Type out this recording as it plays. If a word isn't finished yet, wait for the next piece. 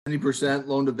70%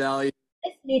 loan to value.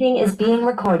 This meeting is being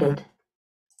recorded.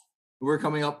 We're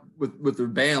coming up with the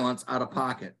balance out of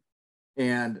pocket.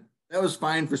 And that was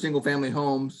fine for single family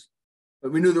homes,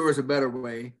 but we knew there was a better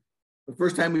way. The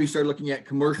first time we started looking at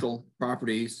commercial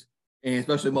properties, and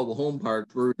especially mobile home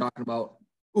parks, we were talking about,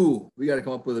 we got to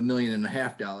come up with $1.5 million.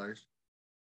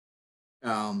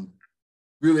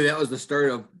 Really, that was the start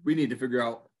of, we need to figure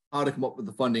out how to come up with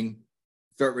the funding,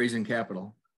 start raising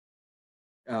capital.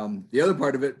 The other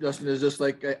part of it, Justin, is just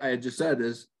like I had just said,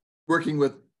 is working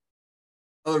with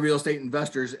other real estate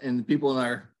investors and people in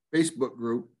our Facebook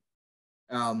group.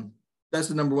 That's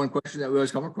the number one question that we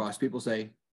always come across. People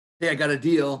say, hey, I got a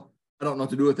deal. I don't know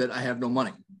what to do with it. I have no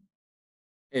money.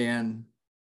 And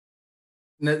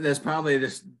that's probably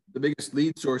the biggest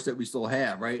lead source that we still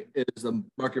have, right? Is the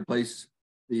marketplace,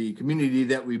 the community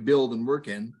that we build and work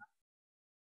in,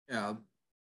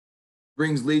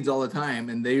 brings leads all the time.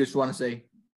 And they just want to say,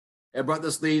 I brought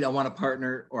this lead, I want a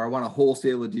partner, or I want to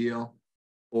wholesale a deal,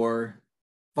 or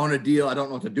found a deal, I don't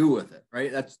know what to do with it,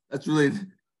 right? That's really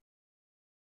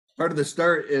part of the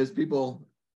start. Is people,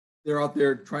 they're out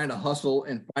there trying to hustle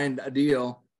and find a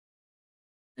deal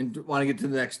and want to get to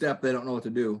the next step. They don't know what to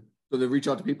do. So they reach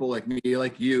out to people like me,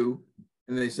 like you,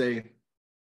 and they say,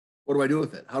 what do I do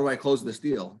with it? How do I close this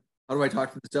deal? How do I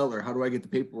talk to the seller? How do I get the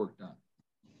paperwork done?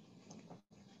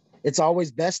 It's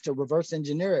always best to reverse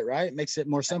engineer it, right? It makes it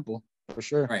more simple, for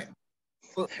sure. Right.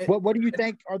 Well, what do you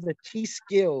think are the key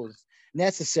skills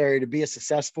necessary to be a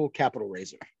successful capital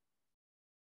raiser?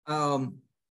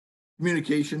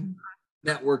 Communication,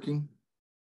 networking.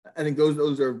 I think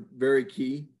those are very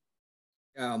key.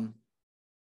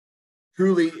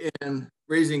 Truly, in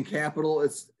raising capital,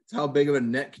 it's how big of a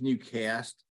net can you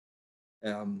cast.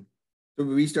 So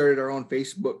we started our own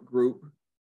Facebook group,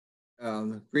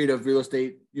 Creative Real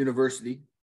Estate University,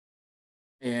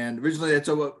 and originally that's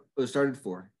what it was started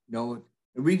for.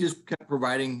 We just kept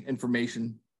providing information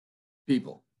to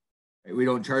people. Right? We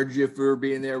don't charge you for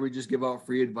being there. We just give out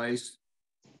free advice,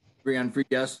 bring on free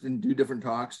guests, and do different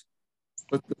talks.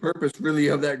 But the purpose really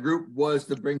of that group was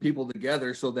to bring people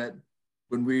together so that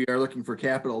when we are looking for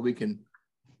capital, we can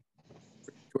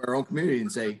to our own community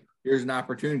and say, here's an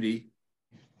opportunity.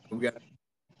 We got a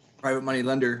private money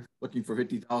lender looking for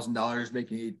 $50,000,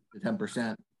 making 8 to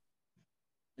 10%,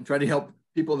 and try to help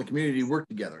people in the community work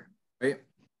together, right?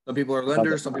 Some people are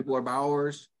lenders, some people are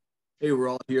borrowers. Hey, we're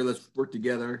all here, let's work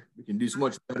together. We can do so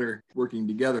much better working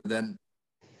together than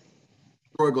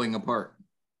struggling apart.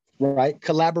 Right,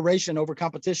 collaboration over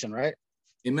competition, right?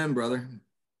 Amen, brother.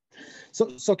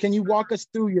 So can you walk us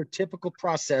through your typical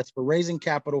process for raising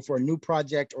capital for a new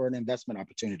project or an investment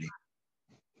opportunity?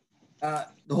 The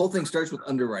whole thing starts with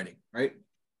underwriting, right?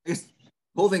 The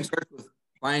whole thing starts with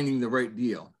finding the right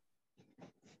deal.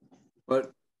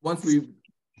 But once we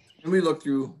look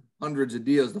through hundreds of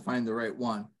deals to find the right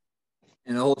one,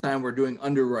 and the whole time we're doing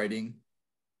underwriting,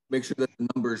 make sure that the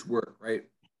numbers work, right?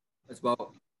 That's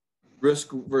about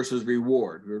risk versus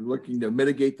reward. We're looking to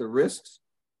mitigate the risks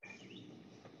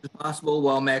as possible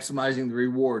while maximizing the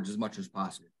rewards as much as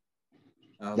possible.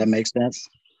 That makes sense.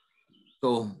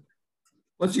 So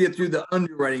once you get through the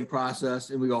underwriting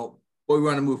process and we go, well, we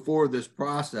want to move forward this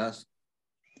process,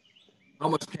 how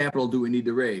much capital do we need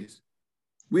to raise?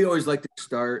 We always like to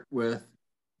start with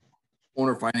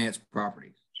owner finance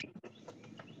properties.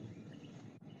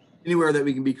 Anywhere that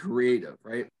we can be creative,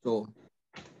 right? So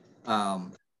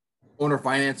owner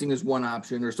financing is one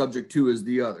option, or subject to is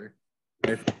the other,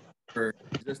 right? For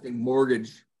existing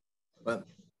mortgage, but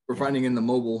we're finding in the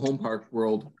mobile home park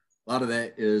world, a lot of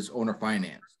that is owner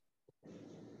finance.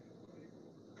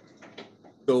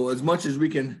 So as much as we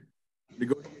can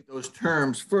negotiate those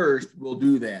terms first, we'll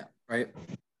do that, right?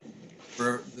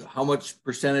 For how much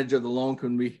percentage of the loan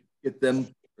can we get them,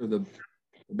 or the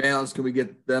balance can we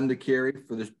get them to carry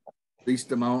for the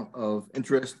least amount of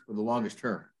interest for the longest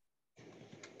term?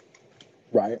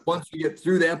 Right. Once we get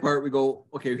through that part, we go,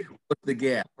 okay, what's the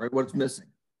gap, right? What's missing?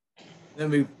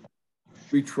 Then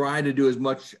we try to do as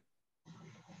much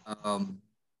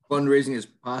fundraising as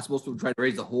possible. So we try to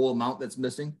raise the whole amount that's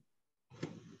missing.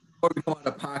 Or we come out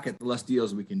of pocket, the less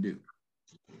deals we can do.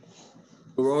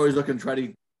 But we're always looking to try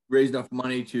to raise enough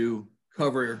money to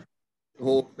cover the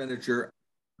whole expenditure.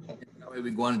 And that way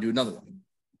we can go on and do another one.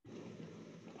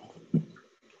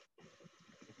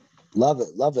 Love it,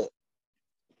 love it.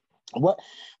 What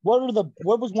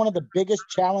was one of the biggest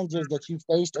challenges that you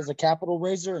faced as a capital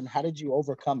raiser, and how did you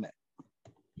overcome it?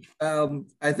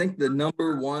 I think the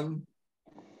number one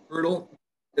hurdle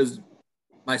is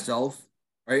myself,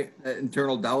 right? That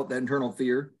internal doubt, that internal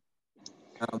fear.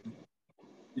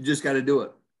 You just got to do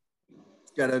it.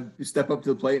 You got to step up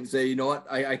to the plate and say, you know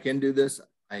what, I can do this.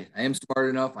 I am smart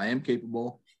enough. I am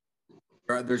capable.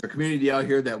 There's a community out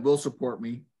here that will support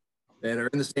me, that are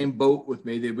in the same boat with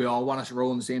me. They we all want us to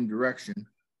roll in the same direction.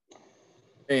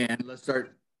 And let's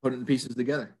start putting the pieces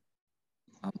together.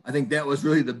 I think that was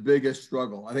really the biggest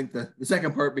struggle. I think the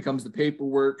second part becomes the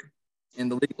paperwork and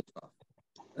the legal stuff.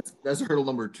 That's hurdle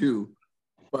number 2.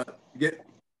 But to get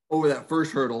over that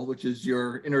first hurdle, which is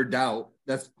your inner doubt,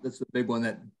 that's the big one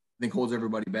that I think holds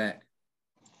everybody back.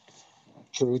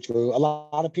 True. A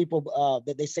lot of people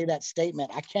that they say that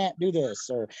statement, I can't do this,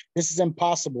 or this is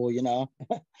impossible, you know.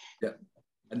 Yeah.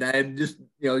 And then just,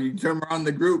 you turn around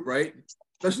the group, right?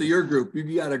 Especially your group.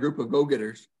 You got a group of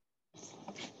go-getters.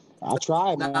 I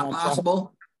try, man. Not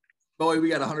possible. Boy, we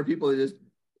got 100 people that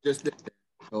just did that.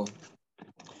 So.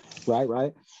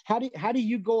 Right. How do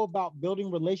you go about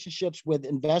building relationships with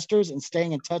investors and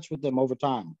staying in touch with them over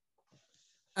time?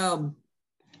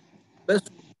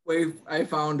 Best way I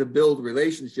found to build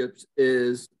relationships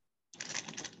is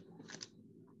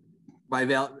by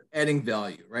adding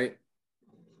value, right?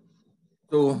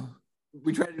 So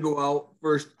we try to go out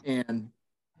first and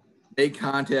make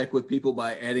contact with people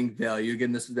by adding value.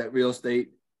 Again, this is that real estate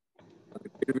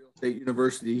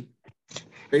university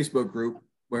Facebook group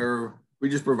where we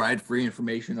just provide free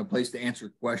information, a place to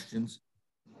answer questions.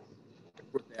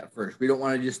 With that first, we don't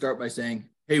want to just start by saying,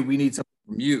 "Hey, we need something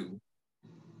from you."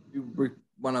 We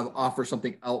want to offer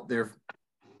something out there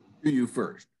to you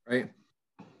first, right?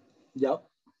 Yep.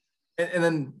 And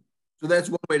then, so that's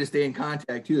one way to stay in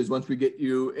contact too. Is once we get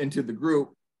you into the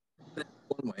group, that's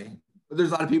one way. But there's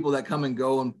a lot of people that come and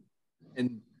go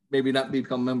and maybe not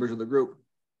become members of the group.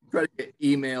 Try to get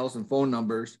emails and phone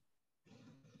numbers,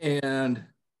 and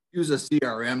use a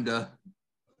CRM to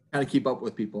kind of keep up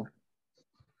with people.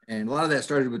 And a lot of that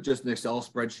started with just an Excel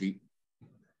spreadsheet.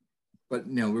 But,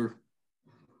 we're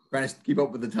trying to keep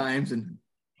up with the times and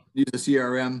use a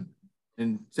CRM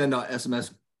and send out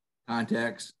SMS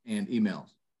contacts and emails.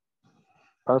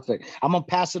 Perfect. I'm going to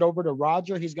pass it over to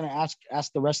Roger. He's going to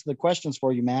ask the rest of the questions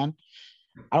for you, man.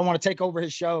 I don't want to take over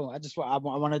his show. I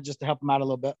want to just help him out a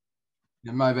little bit.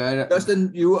 Yeah, my bad.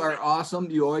 Justin, you are awesome.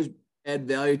 You always add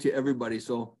value to everybody.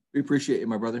 So we appreciate you,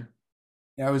 my brother.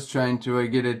 Yeah, I was trying to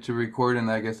get it to record, and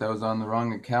I guess I was on the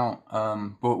wrong account.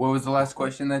 But what was the last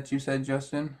question that you said,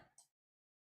 Justin?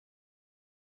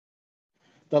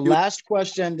 The last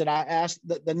question that I asked,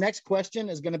 the next question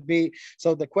is going to be,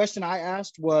 so the question I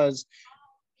asked was,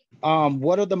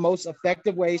 what are the most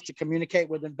effective ways to communicate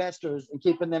with investors and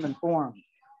keeping them informed?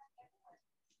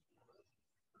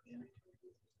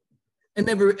 And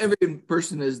every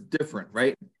person is different,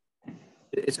 right?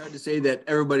 It's hard to say that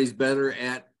everybody's better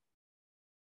at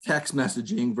text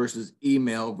messaging versus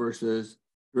email versus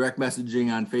direct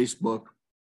messaging on Facebook.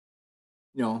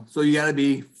 So you got to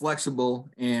be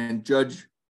flexible and judge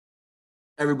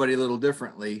everybody a little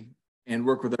differently and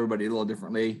work with everybody a little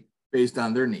differently based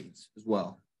on their needs as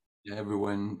well. Yeah,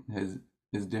 everyone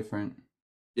is different.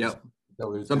 Yep.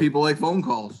 Some people like phone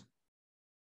calls.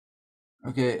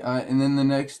 Okay, and then the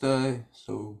next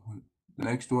so the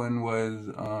next one was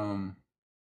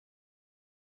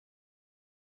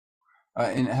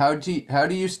and how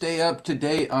do you stay up to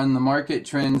date on the market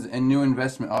trends and new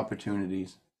investment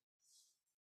opportunities?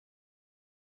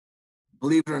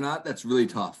 Believe it or not, that's really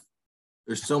tough.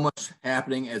 There's so much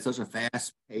happening at such a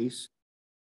fast pace.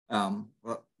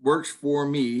 What works for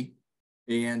me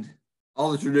and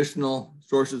all the traditional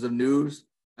sources of news,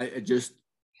 I just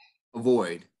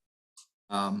avoid.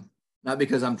 Not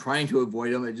because I'm trying to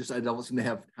avoid them, I don't seem to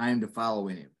have time to follow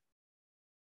any of them.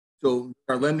 So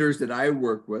our lenders that I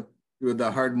work with through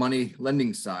the hard money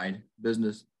lending side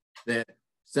business that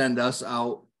send us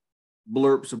out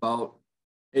blurps about,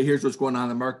 hey, here's what's going on in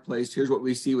the marketplace. Here's what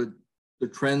we see what the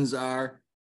trends are.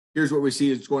 Here's what we see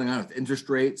is going on with interest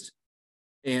rates.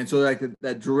 And so like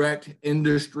that direct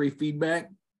industry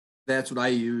feedback, that's what I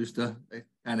use to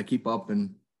kind of keep up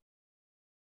and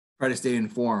try to stay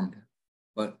informed.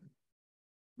 But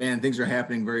man, things are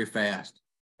happening very fast.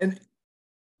 And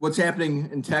what's happening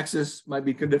in Texas might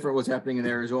be different. What's happening in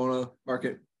Arizona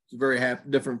market is very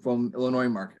different from Illinois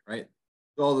market, right?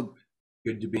 So all the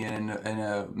good to be in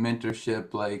a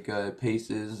mentorship like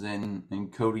Paces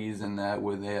and Cody's and that,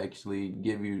 where they actually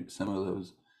give you some of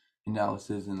those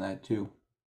analysis and that too.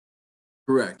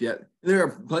 Correct. Yeah, there are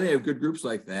plenty of good groups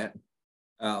like that.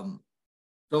 Some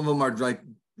of them are like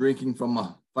drinking from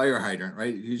a fire hydrant,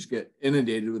 right? You just get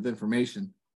inundated with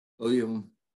information. So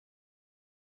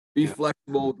be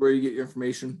flexible with where you get your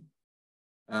information.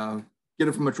 Get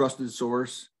it from a trusted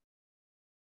source.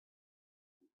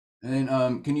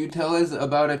 And can you tell us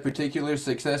about a particular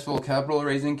successful capital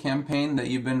raising campaign that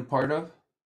you've been part of?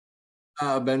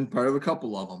 I've been part of a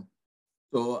couple of them.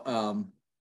 So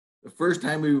the first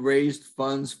time we raised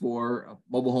funds for a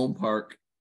mobile home park,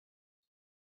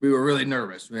 we were really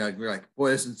nervous. We're like, boy,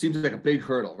 this seems like a big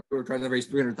hurdle. We were trying to raise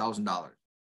 $300,000.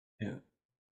 Yeah.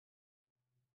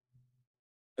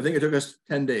 I think it took us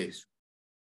 10 days.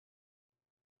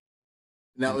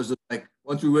 And that was like,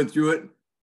 once we went through it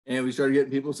and we started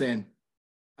getting people saying,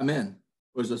 I'm in,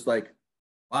 it was just like,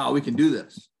 wow, we can do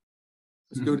this.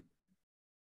 Let's do it.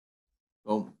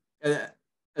 So,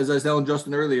 as I was telling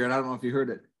Justin earlier, and I don't know if you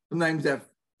heard it, sometimes that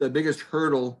the biggest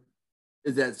hurdle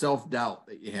is that self-doubt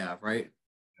that you have, right?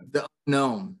 The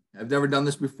unknown. I've never done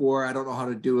this before. I don't know how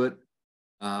to do it.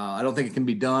 I don't think it can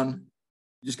be done.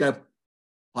 You just got to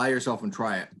apply yourself and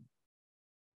try it.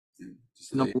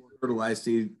 The number one hurdle I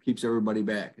see keeps everybody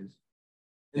back.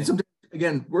 And sometimes,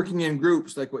 again, working in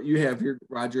groups like what you have here,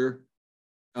 Roger,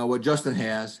 what Justin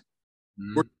has,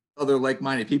 work with other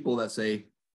like-minded people that say,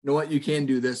 you know what, you can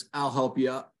do this. I'll help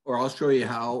you out, or I'll show you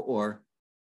how, or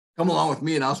come along with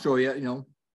me and I'll show you,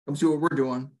 come see what we're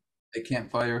doing. The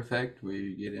campfire effect where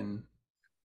you get in.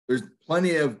 There's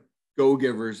plenty of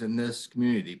go-givers in this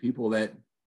community, people that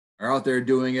are out there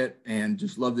doing it and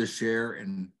just love to share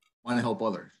and want to help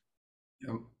others.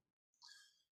 Yep.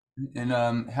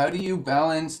 And how do you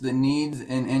balance the needs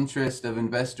and interests of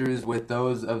investors with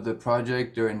those of the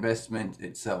project or investment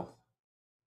itself?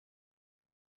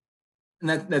 And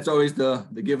that's always the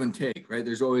give and take, right?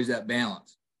 There's always that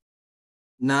balance.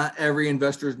 Not every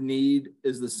investor's need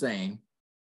is the same.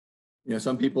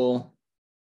 Some people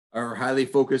are highly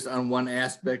focused on one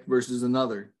aspect versus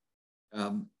another.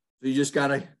 So you just got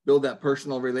to build that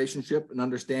personal relationship and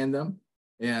understand them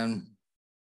and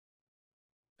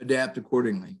adapt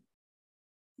accordingly.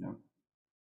 Yeah.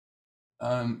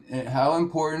 And how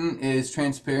important is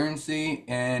transparency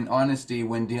and honesty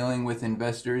when dealing with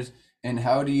investors, and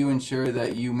how do you ensure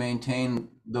that you maintain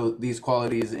these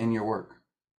qualities in your work?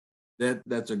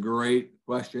 That's a great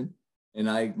question, and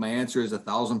my answer is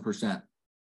 1,000%.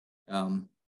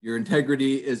 Your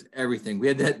integrity is everything. We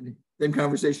had that same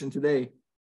conversation today,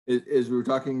 as we were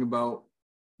talking about,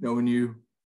 when you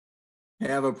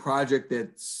have a project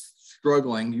that's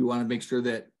struggling, you want to make sure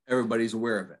that everybody's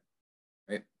aware of it,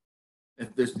 right?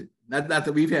 If there's not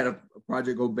that we've had a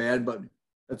project go bad, but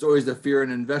that's always the fear in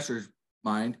an investor's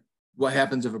mind. What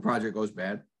happens if a project goes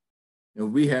bad?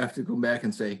 We have to come back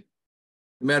and say,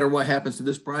 no matter what happens to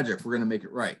this project, we're going to make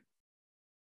it right.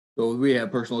 So we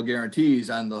have personal guarantees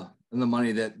on the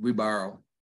money that we borrow.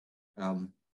 And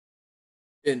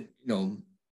some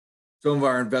of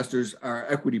our investors are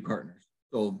equity partners.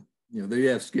 So, they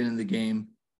have skin in the game.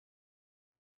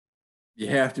 You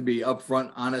have to be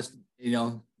upfront, honest.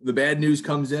 The bad news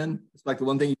comes in. It's like the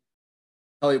one thing you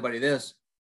tell everybody this,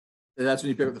 that's when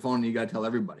you pick up the phone and you got to tell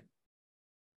everybody.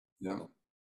 Yeah.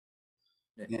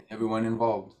 Everyone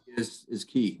involved is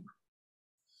key.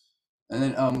 And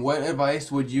then what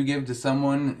advice would you give to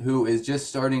someone who is just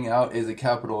starting out as a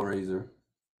capital raiser?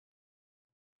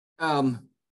 You're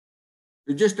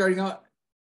just starting out,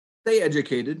 stay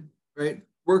educated, right?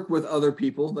 Work with other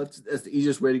people. That's the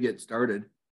easiest way to get started.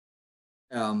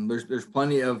 There's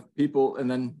plenty of people, and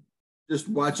then just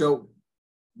watch out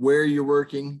where you're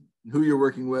working, who you're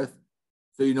working with,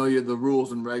 so you're the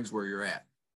rules and regs where you're at.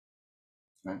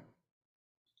 Right.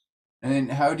 And then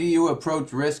how do you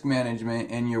approach risk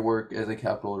management in your work as a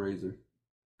capital raiser?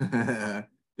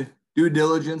 Due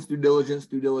diligence.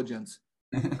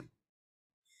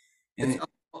 Yeah,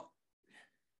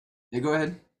 go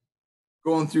ahead.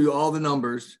 Going through all the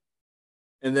numbers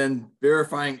and then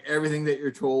verifying everything that you're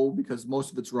told, because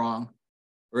most of it's wrong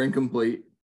or incomplete.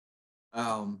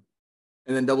 And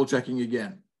then double checking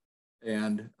again.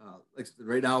 And like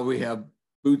right now we have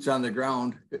boots on the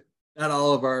ground. Not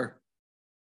all of our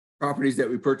properties that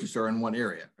we purchase are in one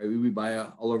area, right? We buy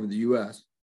all over the U.S.,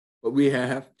 but we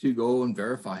have to go and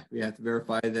verify. We have to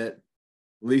verify that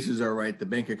leases are right, the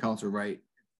bank accounts are right.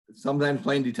 It's sometimes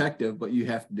playing detective, but you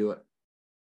have to do it.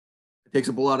 It takes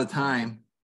up a lot of time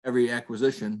every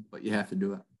acquisition, but you have to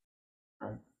do it.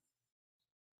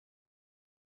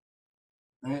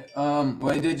 Right. Well,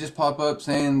 I did just pop up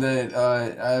saying that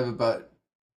I have about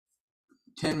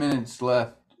 10 minutes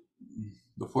left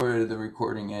before the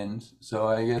recording ends. So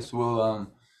I guess we'll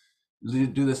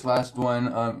do this last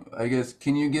one. I guess,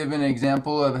 can you give an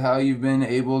example of how you've been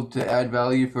able to add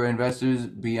value for investors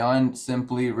beyond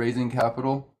simply raising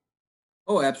capital?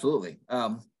 Oh, absolutely.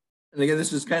 And again,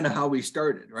 this is kind of how we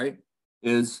started, right?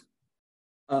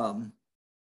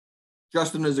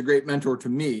 Justin is a great mentor to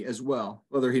me as well,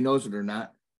 whether he knows it or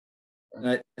not. And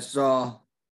I saw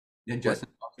Justin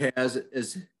has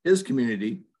as his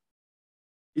community.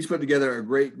 He's put together a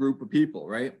great group of people,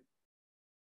 right?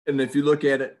 And if you look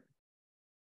at it,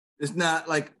 it's not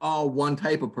like all one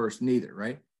type of person either,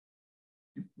 right?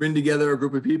 You bring together a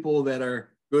group of people that are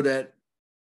good at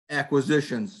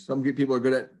acquisitions. Some people are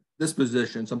good at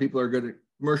disposition. Some people are good at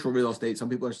commercial real estate. Some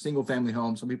people are single family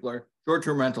homes. Some people are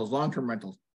short-term rentals, long-term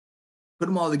rentals. Put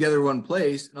them all together in one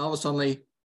place, and all of a sudden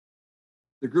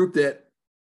the group that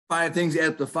 5 things add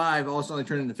up to 5 all of a sudden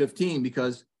turn into 15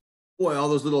 because, boy, all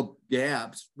those little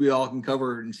gaps we all can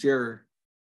cover and share.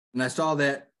 And I saw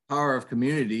that power of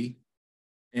community,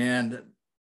 and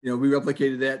we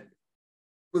replicated that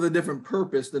with a different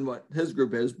purpose than what his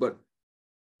group is, but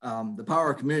the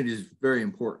power of community is very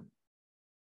important.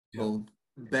 So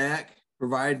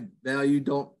provide value,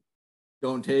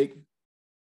 don't take.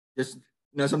 Just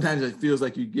sometimes it feels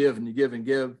like you give and you give and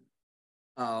give,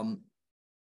 and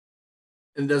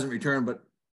it doesn't return, but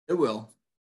it will.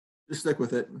 Just stick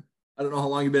with it. I don't know how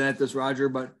long you've been at this, Roger,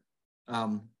 but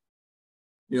the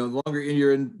longer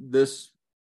you're in this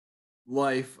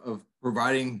life of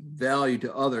providing value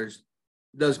to others,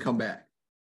 it does come back.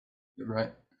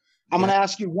 Right. I'm going to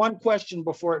ask you one question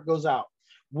before it goes out.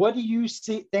 What do you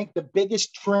think the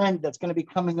biggest trend that's going to be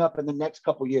coming up in the next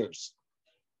couple of years?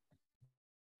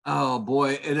 Oh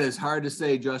boy, it is hard to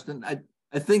say, Justin.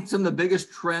 I think some of the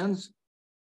biggest trends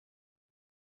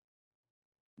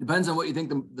depends on what you think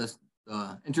the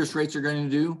interest rates are going to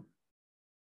do.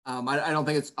 I don't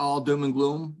think it's all doom and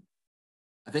gloom.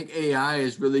 I think AI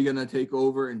is really going to take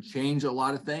over and change a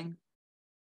lot of things.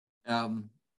 To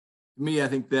me, I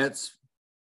think that's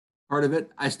part of it.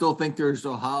 I still think there's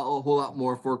a whole lot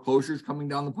more foreclosures coming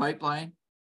down the pipeline.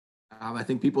 I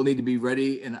think people need to be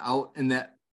ready and out in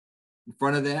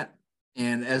front of that.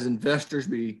 And as investors,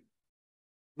 be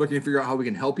looking to figure out how we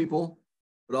can help people,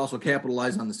 but also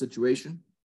capitalize on the situation.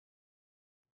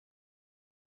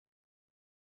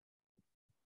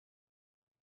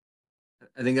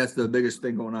 I think that's the biggest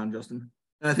thing going on, Justin.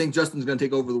 And I think Justin's going to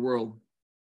take over the world.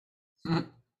 Yeah,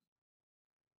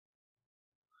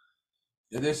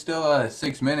 there's still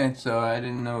 6 minutes, so I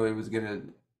didn't know it was gonna.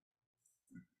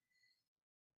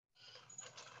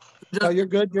 Oh, you're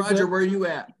good. You're Roger, good. where are you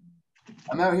at?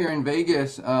 I'm out here in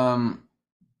Vegas. I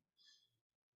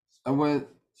was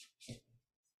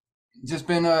just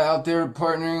been out there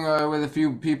partnering with a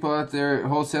few people out there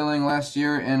wholesaling last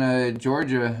year in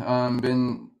Georgia.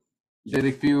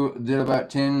 Did about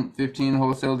 10, 15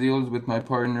 wholesale deals with my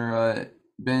partner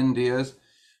Ben Diaz.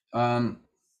 Now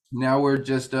we're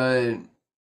just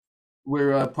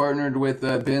we're partnered with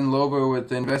Ben Lobo with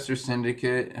the Investor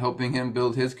Syndicate, helping him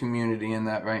build his community in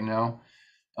that right now.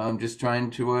 Just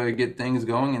trying to get things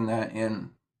going in that,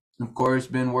 and of course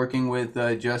been working with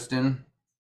Justin,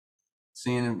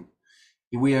 seeing.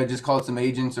 We had just called some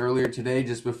agents earlier today,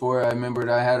 just before I remembered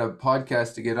I had a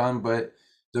podcast to get on, but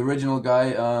the original guy,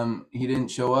 he didn't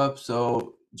show up,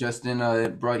 so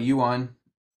Justin brought you on.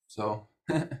 So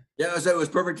Yeah, it was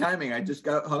perfect timing. I just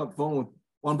got hung up the phone with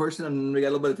one person, and we got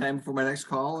a little bit of time before my next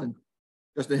call, and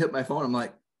Justin hit my phone. I'm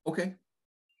like, okay.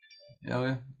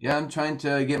 Yeah, I'm trying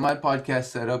to get my podcast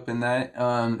set up in that.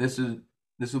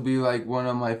 This will be like one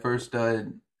of my first.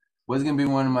 Was gonna be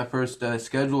one of my first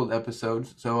scheduled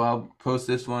episodes, so I'll post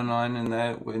this one on and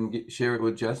that and share it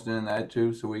with Justin and that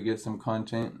too, so we get some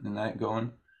content and that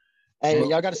going. Hey,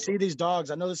 y'all got to see these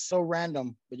dogs. I know this is so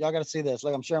random, but y'all got to see this.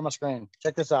 Look, I'm sharing my screen.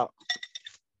 Check this out.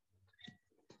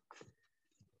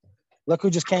 Look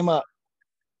who just came up.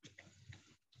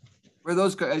 Where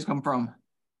those guys come from?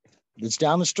 It's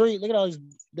down the street. Look at all these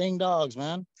dang dogs,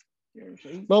 man.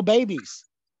 Little babies.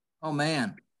 Oh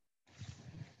man.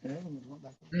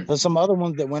 There's some other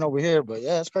ones that went over here, but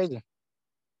yeah, it's crazy.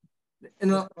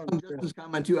 And Justin's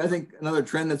comment too, I think another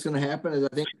trend that's going to happen is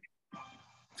I think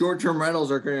short-term rentals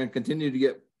are going to continue to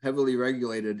get heavily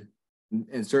regulated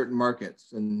in certain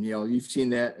markets. And, you've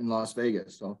seen that in Las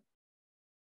Vegas. So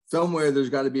somewhere there's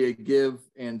got to be a give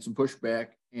and some pushback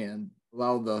and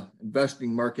allow the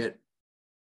investing market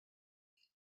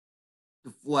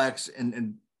to flex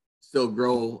and still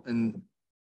grow in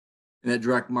that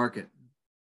direct market.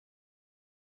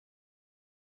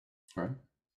 Right.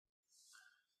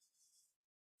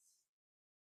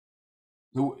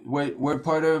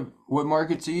 What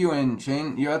markets are you in,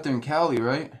 Shane? You're out there in Cali,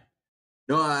 right?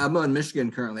 No, I'm in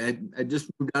Michigan currently. I just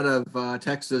moved out of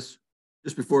Texas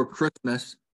just before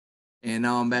Christmas, and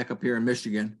now I'm back up here in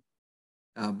Michigan.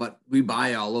 But we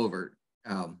buy all over.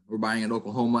 We're buying in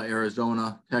Oklahoma,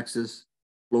 Arizona, Texas,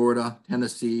 Florida,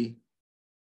 Tennessee,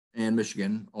 and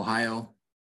Michigan, Ohio.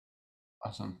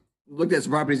 Awesome. Looked at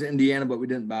some properties in Indiana, but we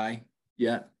didn't buy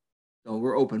yet. So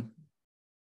we're open.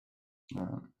 All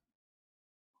right.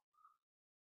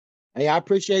 Hey, I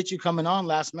appreciate you coming on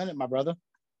last minute, my brother.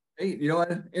 Hey, you know what?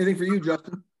 Anything for you,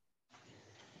 Justin?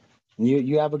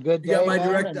 You have a good You got day, my man.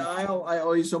 direct And, dial. I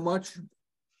owe you so much.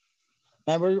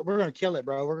 man, we're gonna kill it,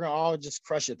 bro. We're gonna all just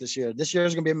crush it this year. This year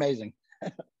is gonna be amazing.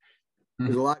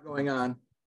 There's a lot going on.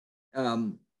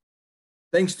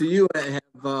 Thanks to you, I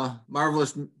have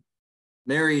Marvelous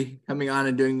Mary coming on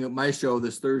and doing my show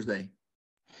this Thursday.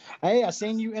 Hey, I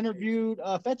seen you interviewed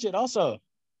Fetch It also.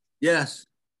 Yes.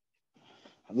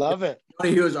 I love it.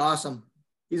 He was awesome.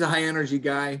 He's a high energy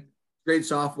guy. Great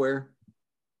software.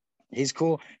 He's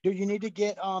cool, dude. You need to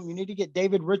get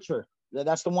David Richer.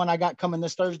 That's the one I got coming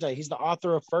this Thursday. He's the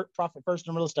author of Profit First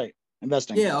in Real Estate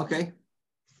Investing. Yeah, okay.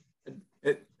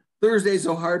 Thursday's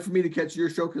so hard for me to catch your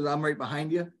show because I'm right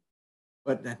behind you,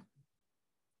 but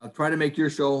I'll try to make your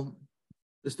show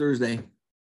this Thursday.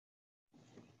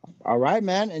 All right,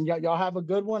 man. And y'all have a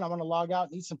good one. I'm gonna log out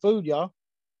and eat some food, y'all.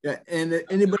 Yeah, and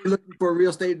anybody looking for real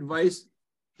estate advice,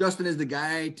 Justin is the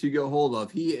guy to get a hold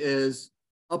of. He is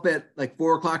up at like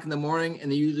 4 o'clock in the morning,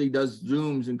 and he usually does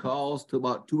Zooms and calls to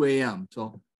about 2 a.m.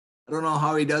 So I don't know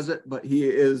how he does it, but he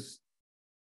is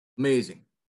amazing.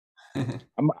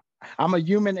 I'm a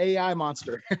human AI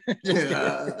monster.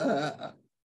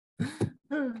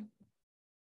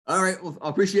 All right. Well, I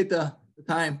appreciate the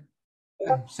time.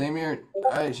 Yeah, same here.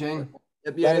 All right, Shane.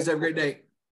 Yep, you guys have a great day.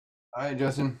 All right,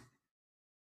 Justin.